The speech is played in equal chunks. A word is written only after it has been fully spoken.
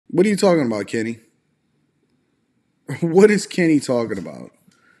What are you talking about, Kenny? What is Kenny talking about?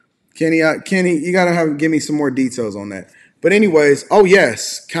 Kenny, you gotta give me some more details on that. But anyways, oh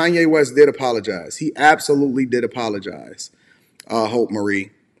yes, Kanye West did apologize. He absolutely did apologize. Hope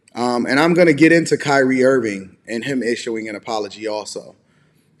Marie, and I'm gonna get into Kyrie Irving and him issuing an apology also.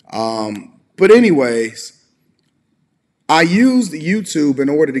 But anyways, I used YouTube in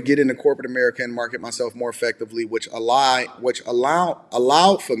order to get into corporate America and market myself more effectively, which allowed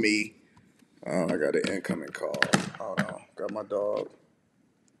for me. Oh, I got an incoming call. Hold on, got my dog.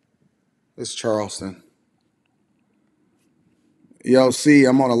 It's Charleston. Yo, see,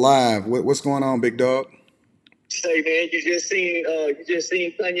 I'm on a live. What's going on, big dog? Say, man, you just seen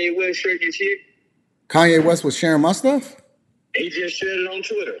Kanye West shirt this year? Kanye West was sharing my stuff? He just shared it on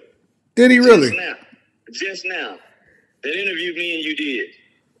Twitter. Did he really? Just now. That interview me and you did,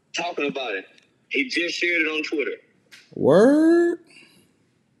 talking about it. He just shared it on Twitter. Word?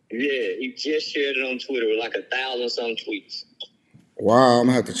 Yeah, he just shared it on Twitter with like 1,000-some tweets. Wow, I'm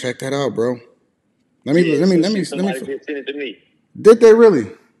gonna have to check that out, bro. Somebody just sent it to me. Did they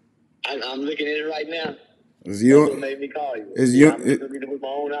really? I'm looking at it right now. That's what made me call you. I'm looking at it with my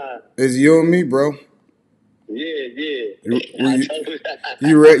own eyes. It's you and me, bro. Yeah.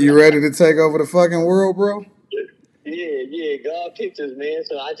 You ready to take over the fucking world, bro? Yeah. God pictures, man.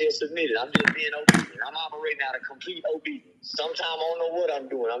 So I just submitted. I'm just being obedient. I'm operating out of complete obedience. Sometimes I don't know what I'm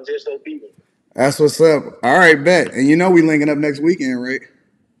doing. I'm just obedient. That's what's up. All right, bet. And you know we linking up next weekend, right?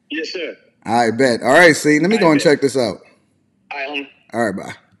 Yes, sir. All right, bet. All right, see. Let me go and check this out. All right, homie. All right,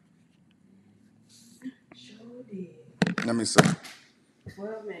 bye. Let me see.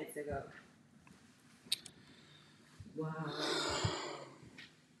 12 minutes ago.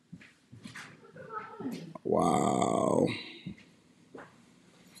 Wow.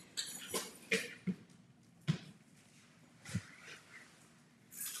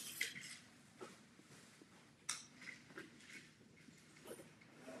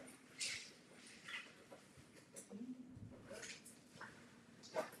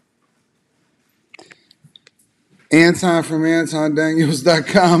 Anton from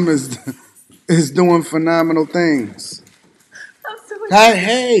AntonDaniels.com is doing phenomenal things. I'm so excited.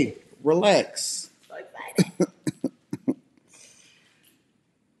 Hey, relax. So excited.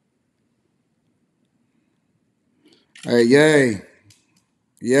 Hey,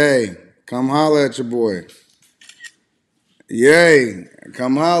 yay, come holler at your boy. Yay,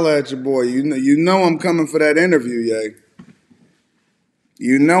 come holler at your boy. You know I'm coming for that interview, yay.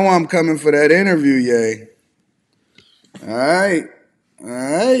 You know I'm coming for that interview, yay. All right.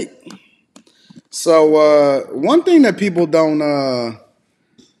 So one thing that people don't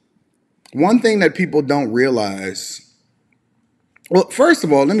realize. Well, first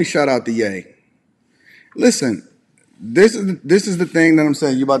of all, let me shout out to Ye. Listen, this is the thing that I'm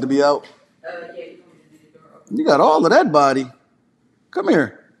saying. You about to be out? Yeah. You got all of that body. Come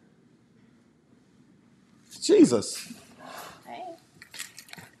here. Jesus. Hey.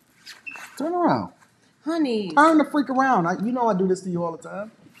 Turn around. Honey. Turn the freak around. You know I do this to you all the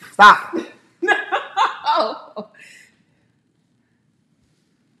time. Stop. Oh.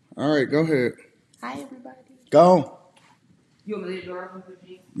 All right, go ahead. Hi, everybody. Go. You want me to leave the door open for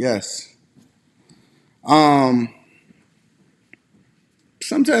you? Yes.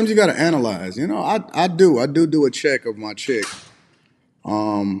 Sometimes you gotta analyze. You know, I do a check of my chick.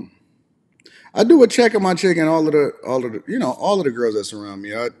 I do a check of my chick and all of the girls that surround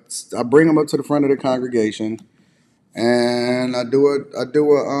me. I bring them up to the front of the congregation, and I do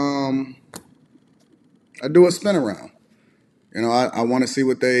a spin around. You know, I want to see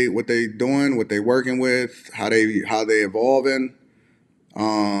what they doing, what they working with, how they evolving.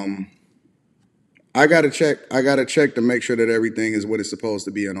 I gotta check to make sure that everything is what it's supposed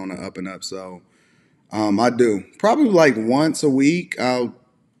to be and on the up and up. So I do probably like once a week. I'll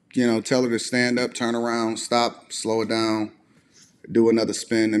tell her to stand up, turn around, stop, slow it down, do another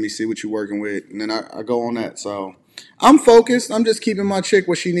spin. Let me see what you're working with, and then I go on that. So I'm focused. I'm just keeping my chick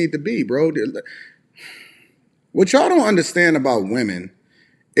where she need to be, bro. What y'all don't understand about women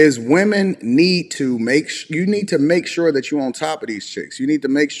is women need to make sure that you're on top of these chicks. You need to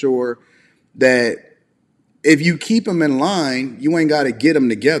make sure that if you keep them in line, you ain't got to get them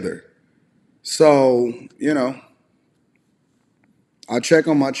together. So, I check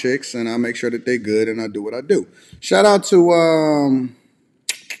on my chicks and I make sure that they good and I do what I do. Shout out to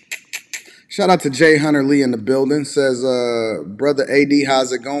Jay Hunter Lee in the building. Says, brother AD,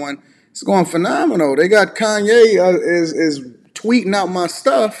 how's it going? It's going phenomenal. They got Kanye is tweeting out my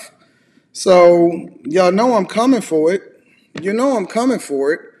stuff. So y'all know I'm coming for it. You know I'm coming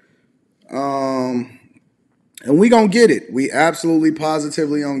for it. And we gonna get it. We absolutely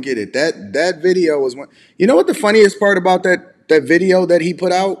positively gonna get it. That video was one. You know what the funniest part about that video that he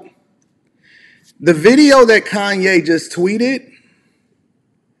put out? The video that Kanye just tweeted,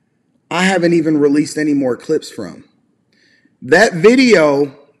 I haven't even released any more clips from. That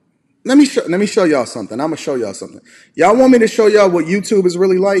video, let me show y'all something. I'm gonna show y'all something. Y'all want me to show y'all what YouTube is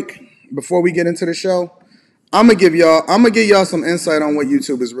really like before we get into the show? I'm gonna give y'all some insight on what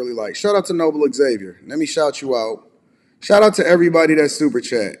YouTube is really like. Shout out to Noble Xavier. Let me shout you out. Shout out to everybody that super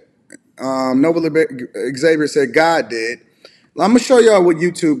chat. Noble Xavier said God did. I'm gonna show y'all what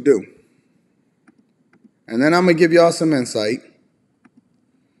YouTube do, and then I'm gonna give y'all some insight.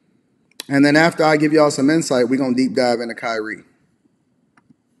 And then after I give y'all some insight, we're gonna deep dive into Kyrie.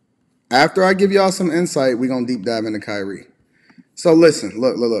 After I give y'all some insight, we're gonna deep dive into Kyrie. So listen,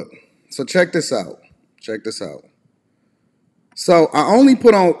 look. So check this out. Check this out. So I only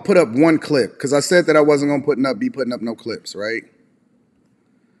put up one clip because I said that I wasn't gonna be putting up no clips, right?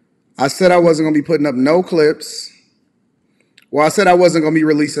 I said I wasn't gonna be putting up no clips. Well, I said I wasn't gonna be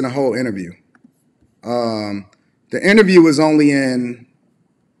releasing a whole interview. The interview was only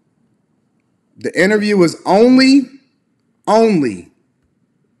on the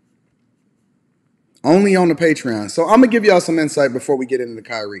Patreon. So I'm gonna give y'all some insight before we get into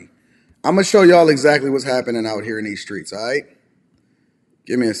Kyrie. I'm going to show y'all exactly what's happening out here in these streets, all right?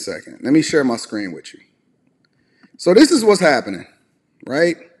 Give me a second. Let me share my screen with you. So this is what's happening,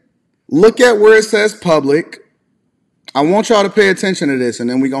 right? Look at where it says public. I want y'all to pay attention to this, and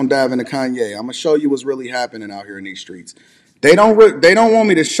then we're going to dive into Kanye. I'm going to show you what's really happening out here in these streets. They don't want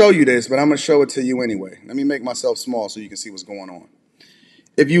me to show you this, but I'm going to show it to you anyway. Let me make myself small so you can see what's going on.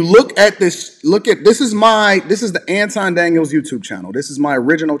 If you look at this, this is the Anton Daniels YouTube channel. This is my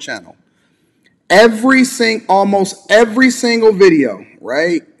original channel. Almost every single video,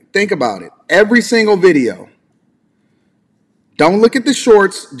 right? Think about it. Every single video. Don't look at the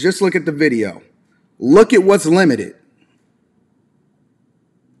shorts, just look at the video. Look at what's limited.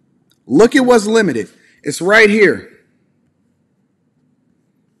 Look at what's limited. It's right here.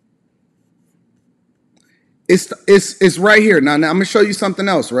 It's right here. Now I'm going to show you something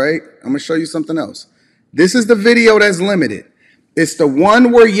else, right? I'm going to show you something else. This is the video that's limited. It's the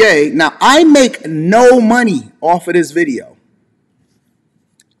one where Ye. Now, I make no money off of this video.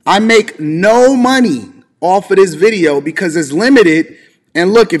 I make no money off of this video because it's limited.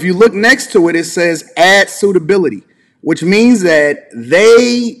 And look, if you look next to it, it says add suitability, which means that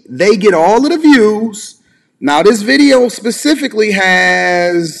they get all of the views. Now, this video specifically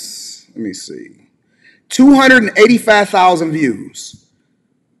has, let me see, 285,000 views.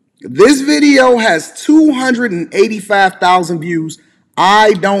 This video has 285,000 views.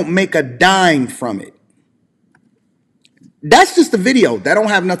 I don't make a dime from it. That's just the video. That don't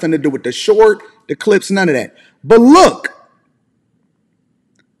have nothing to do with the short, the clips, none of that. But look,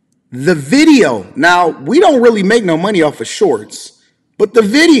 the video. Now, we don't really make no money off of shorts, but the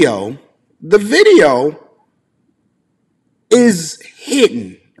video is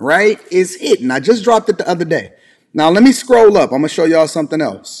hidden, right? It's hidden. I just dropped it the other day. Now, let me scroll up. I'm going to show y'all something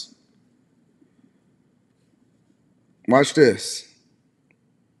else. Watch this.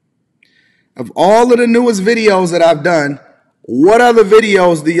 Of all of the newest videos that I've done, what other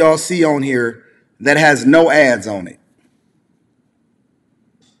videos do y'all see on here that has no ads on it?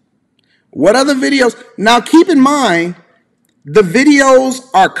 What other videos? Now, keep in mind, the videos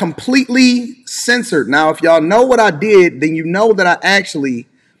are completely censored. Now, if y'all know what I did, then you know that I actually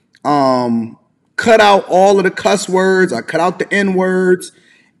cut out all of the cuss words. I cut out the N words.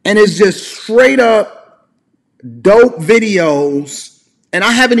 And it's just straight up dope videos, and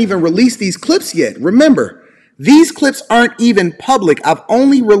I haven't even released these clips yet. Remember, these clips aren't even public. I've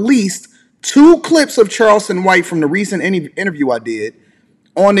only released 2 clips of Charleston White from the recent interview I did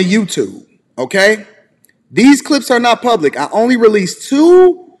on the YouTube, okay? These clips are not public. I only released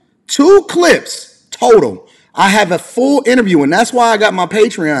two clips total. I have a full interview, and that's why I got my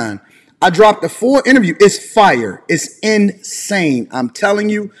Patreon. I dropped a full interview. It's fire. It's insane. I'm telling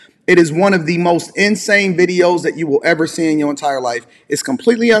you, it is one of the most insane videos that you will ever see in your entire life. It's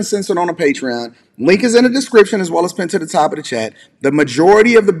completely uncensored on a Patreon. Link is in the description as well as pinned to the top of the chat. The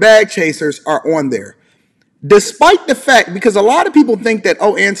majority of the bag chasers are on there. Despite the fact, because a lot of people think that,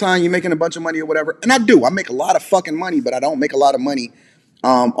 oh, Anton, you're making a bunch of money or whatever. And I do. I make a lot of fucking money, but I don't make a lot of money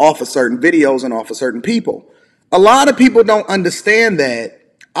off of certain videos and off of certain people. A lot of people don't understand that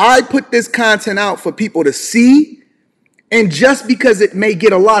I put this content out for people to see. And just because it may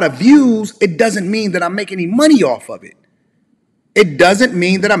get a lot of views, it doesn't mean that I make any money off of it. It doesn't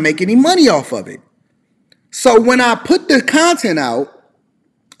mean that I make any money off of it. So when I put the content out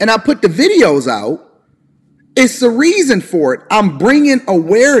and I put the videos out, It's the reason for it. I'm bringing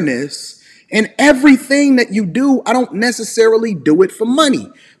awareness, and everything that you do, I don't necessarily do it for money.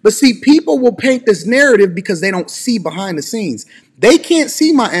 But see, people will paint this narrative because they don't see behind the scenes. They can't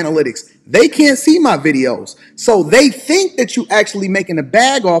see my analytics. They can't see my videos. So they think that you actually making a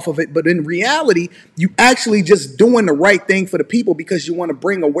bag off of it. But in reality, you actually just doing the right thing for the people because you want to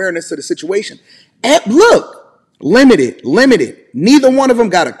bring awareness to the situation. And look, limited. Neither one of them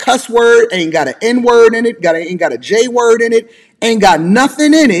got a cuss word, ain't got an N word in it, ain't got a J word in it, ain't got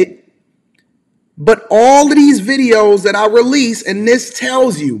nothing in it. But all of these videos that I release, and this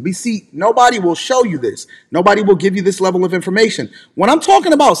tells you, see, nobody will show you this. Nobody will give you this level of information. When I'm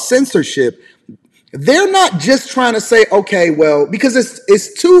talking about censorship, they're not just trying to say, okay, well, because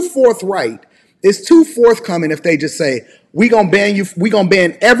it's too forthright. It's too forthcoming if they just say, we gonna ban you, we gonna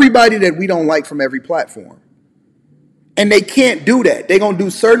ban everybody that we don't like from every platform. And they can't do that. They're going to do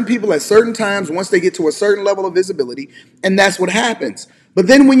certain people at certain times once they get to a certain level of visibility, and that's what happens. But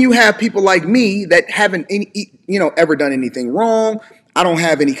then when you have people like me that haven't ever done anything wrong, I don't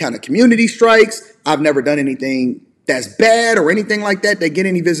have any kind of community strikes, I've never done anything that's bad or anything like that get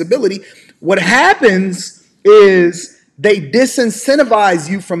any visibility, what happens is they disincentivize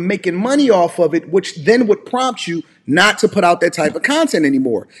you from making money off of it, which then would prompt you not to put out that type of content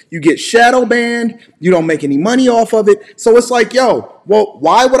anymore. You get shadow banned. You don't make any money off of it. So it's like, yo, well,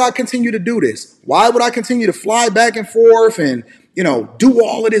 why would I continue to do this? Why would I continue to fly back and forth and, do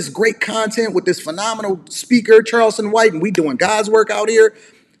all of this great content with this phenomenal speaker, Charleston White, and we doing God's work out here?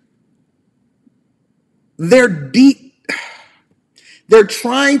 They're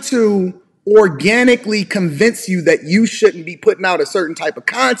trying to organically convince you that you shouldn't be putting out a certain type of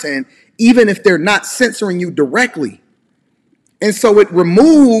content, even if they're not censoring you directly. And so it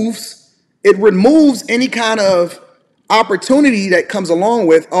removes any kind of opportunity that comes along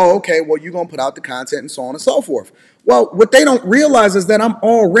with, oh, okay, well, you're going to put out the content and so on and so forth. Well, what they don't realize is that I'm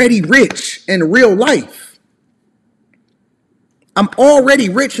already rich in real life. I'm already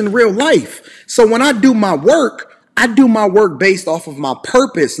rich in real life. So when I do my work based off of my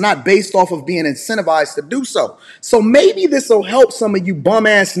purpose, not based off of being incentivized to do so. So maybe this will help some of you bum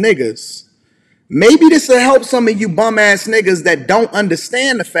ass niggas. Maybe this will help some of you bum ass niggas that don't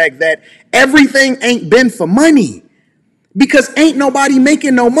understand the fact that everything ain't been for money. Because ain't nobody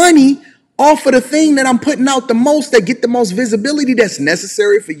making no money off of the thing that I'm putting out the most, that get the most visibility that's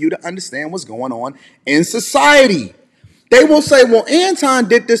necessary for you to understand what's going on in society. They will say, well, Anton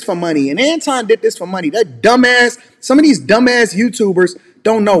did this for money, and Anton did this for money. Some of these dumbass YouTubers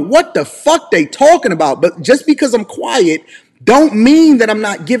don't know what the fuck they talking about. But just because I'm quiet don't mean that I'm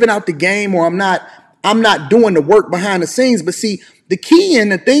not giving out the game or I'm not doing the work behind the scenes. But see, the key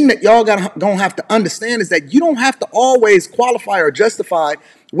and the thing that y'all gonna have to understand is that you don't have to always qualify or justify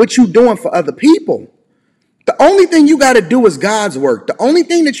what you're doing for other people. The only thing you got to do is God's work. The only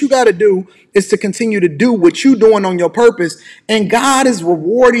thing that you got to do is to continue to do what you're doing on your purpose. And God is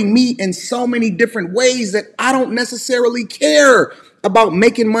rewarding me in so many different ways that I don't necessarily care about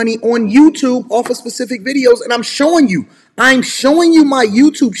making money on YouTube off of specific videos. And I'm showing you my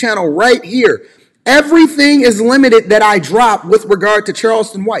YouTube channel right here. Everything is limited that I drop with regard to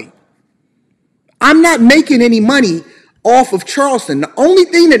Charleston White. I'm not making any money off of Charleston. The only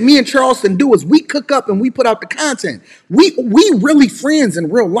thing that me and Charleston do is we cook up and we put out the content. We really friends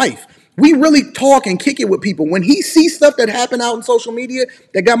in real life. We really talk and kick it with people. When he sees stuff that happened out in social media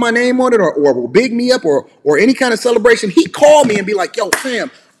that got my name on it or will big me up or any kind of celebration, he called me and be like, yo, fam,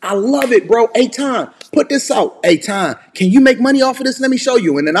 I love it, bro. Hey, Tom, put this out. Hey, Tom, can you make money off of this? Let me show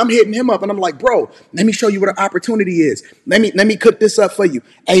you. And then I'm hitting him up and I'm like, bro, let me show you what an opportunity is. Let me cook this up for you.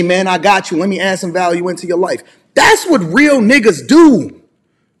 Hey, man, I got you. Let me add some value into your life. That's what real niggas do.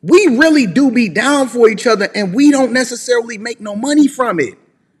 We really do be down for each other and we don't necessarily make no money from it.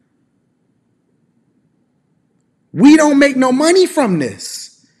 We don't make no money from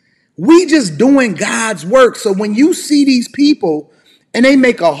this. We just doing God's work. So when you see these people and they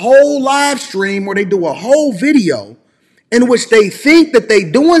make a whole live stream or they do a whole video in which they think that they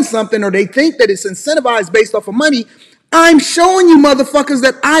doing something or they think that it's incentivized based off of money, I'm showing you motherfuckers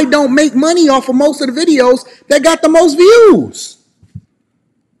that I don't make money off of most of the videos that got the most views.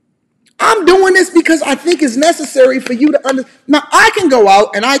 I'm doing this because I think it's necessary for you to understand. Now, I can go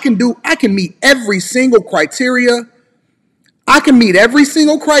out and I can meet every single criteria. I can meet every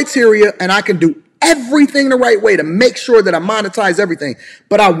single criteria and I can do everything the right way to make sure that I monetize everything.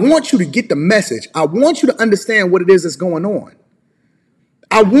 But I want you to get the message. I want you to understand what it is that's going on.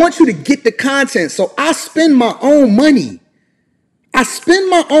 I want you to get the content. So I spend my own money. I spend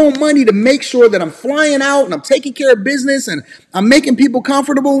my own money to make sure that I'm flying out and I'm taking care of business and I'm making people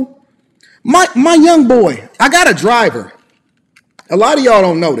comfortable. My young boy, I got a driver. A lot of y'all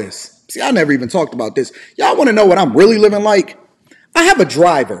don't know this. See, I never even talked about this. Y'all want to know what I'm really living like? I have a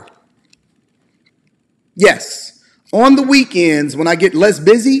driver. Yes. On the weekends, when I get less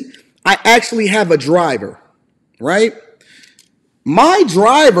busy, I actually have a driver, right? My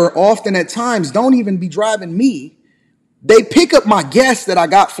driver often at times don't even be driving me. They pick up my guests that I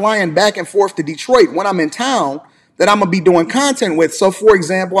got flying back and forth to Detroit when I'm in town that I'm going to be doing content with. So, for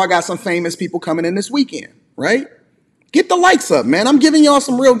example, I got some famous people coming in this weekend, right? Get the likes up, man. I'm giving y'all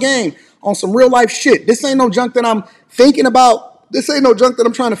some real game on some real life shit. This ain't no junk that I'm thinking about. This ain't no junk that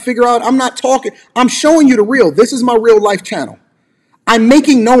I'm trying to figure out. I'm not talking. I'm showing you the real. This is my real life channel. I'm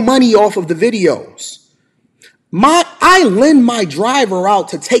making no money off of the videos. I lend my driver out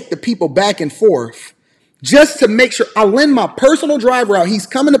to take the people back and forth just to make sure. I lend my personal driver out. He's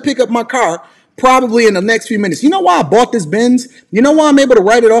coming to pick up my car probably in the next few minutes. You know why I bought this Benz? You know why I'm able to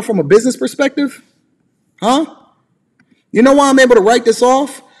write it off from a business perspective? Huh? You know why I'm able to write this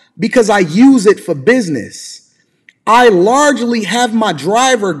off? Because I use it for business. I largely have my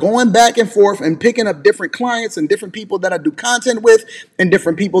driver going back and forth and picking up different clients and different people that I do content with and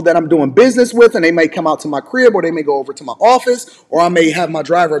different people that I'm doing business with. And they may come out to my crib or they may go over to my office, or I may have my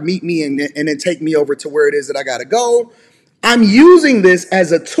driver meet me and then take me over to where it is that I got to go. I'm using this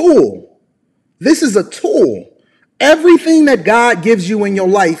as a tool. This is a tool. Everything that God gives you in your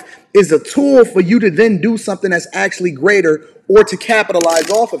life is a tool for you to then do something that's actually greater or to capitalize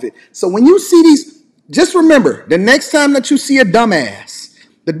off of it. So when you see these, just remember, the next time that you see a dumbass,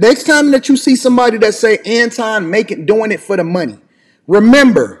 the next time that you see somebody that say, Anton, doing it for the money,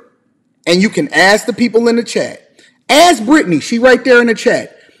 remember, and you can ask the people in the chat, ask Brittany, she right there in the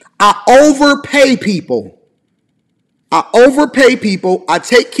chat, I overpay people. I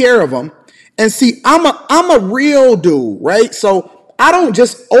take care of them. And see, I'm a real dude, right? So I don't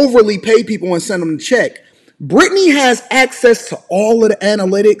just overly pay people and send them a check. Brittany has access to all of the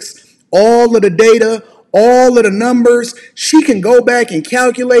analytics, all of the data, all of the numbers. She can go back and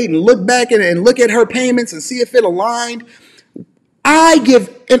calculate and look back and look at her payments and see if it aligned.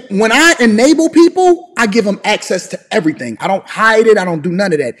 When I enable people, I give them access to everything. I don't hide it. I don't do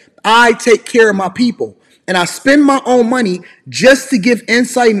none of that. I take care of my people. And I spend my own money just to give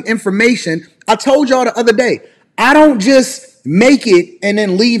insight and information. I told y'all the other day, I don't just make it and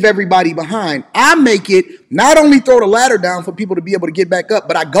then leave everybody behind. I make it, not only throw the ladder down for people to be able to get back up,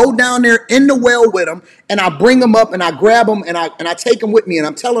 but I go down there in the well with them and I bring them up and I grab them and I take them with me and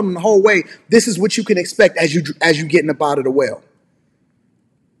I'm telling them the whole way, this is what you can expect as you getting up out of the well.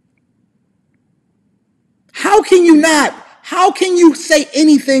 How can you say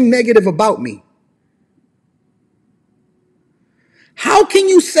anything negative about me? How can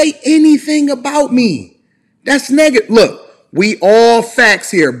you say anything about me? That's negative. Look, we all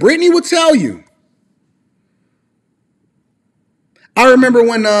facts here. Brittany will tell you. I remember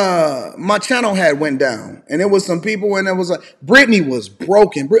when my channel had went down and there was some people and it was like, Brittany was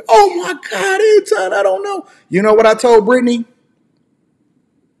broken. Oh my God, Anton, I don't know. You know what I told Brittany?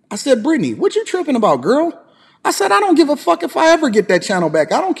 I said, Brittany, what you tripping about, girl? I said, I don't give a fuck if I ever get that channel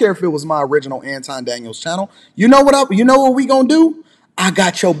back. I don't care if it was my original Anton Daniels channel. You know what we gonna do? I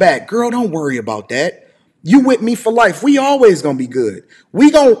got your back. Girl, don't worry about that. You with me for life. We always gonna be good. We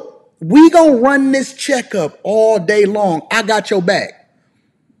gonna run this checkup all day long. I got your back.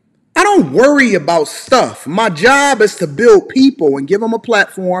 I don't worry about stuff. My job is to build people and give them a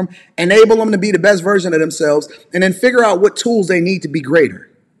platform, enable them to be the best version of themselves, and then figure out what tools they need to be greater.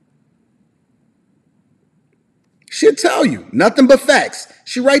 She'll tell you. Nothing but facts.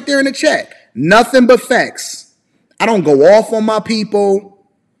 She right there in the chat. Nothing but facts. I don't go off on my people.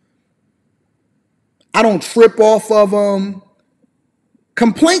 I don't trip off of them.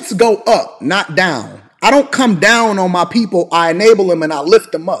 Complaints go up, not down. I don't come down on my people. I enable them and I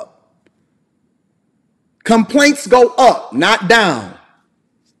lift them up. Complaints go up, not down.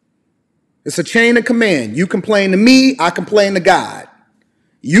 It's a chain of command. You complain to me, I complain to God.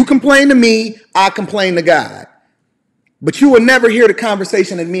 You complain to me, I complain to God. But you will never hear the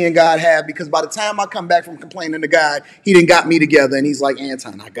conversation that me and God have, because by the time I come back from complaining to God, he done got me together and he's like,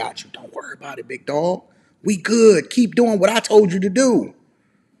 Anton, I got you. Don't worry about it, big dog. We good. Keep doing what I told you to do.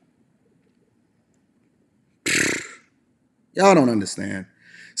 Y'all don't understand.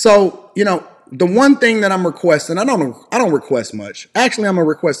 So, the one thing that I'm requesting, I don't request much. Actually, I'm going to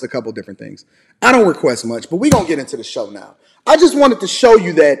request a couple different things. I don't request much, but we're going to get into the show now. I just wanted to show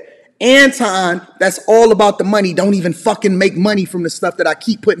you that Anton, that's all about the money, don't even fucking make money from the stuff that I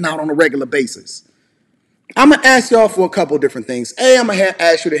keep putting out on a regular basis. I'm going to ask y'all for a couple different things. A, I'm going to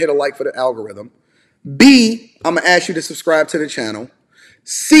ask you to hit a like for the algorithm. B, I'm going to ask you to subscribe to the channel.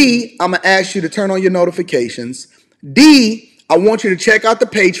 C, I'm going to ask you to turn on your notifications. D, I want you to check out the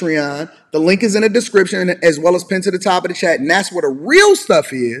Patreon. The link is in the description as well as pinned to the top of the chat. And that's where the real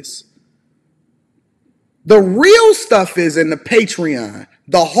stuff is. The real stuff is in the Patreon.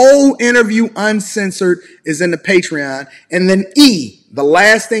 The whole interview uncensored is in the Patreon. And then E, the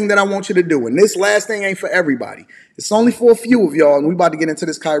last thing that I want you to do, and this last thing ain't for everybody. It's only for a few of y'all, and we about to get into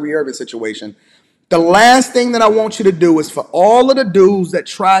this Kyrie Irving situation. The last thing that I want you to do is for all of the dudes that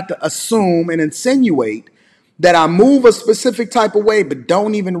tried to assume and insinuate that I move a specific type of way but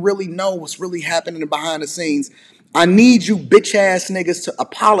don't even really know what's really happening behind the scenes. I need you bitch ass niggas to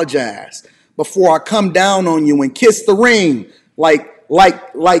apologize before I come down on you and kiss the ring like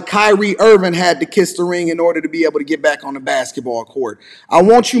Kyrie Irving had to kiss the ring in order to be able to get back on the basketball court. I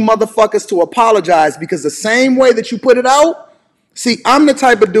want you motherfuckers to apologize because the same way that you put it out, see, I'm the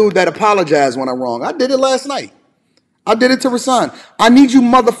type of dude that apologizes when I'm wrong. I did it last night. I did it to Rasan. I need you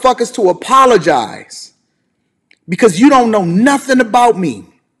motherfuckers to apologize because you don't know nothing about me.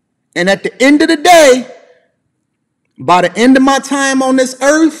 And at the end of the day, by the end of my time on this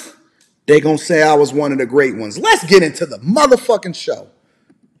earth, they're going to say I was one of the great ones. Let's get into the motherfucking show.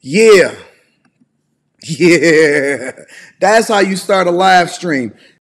 Yeah. Yeah. That's how you start a live stream.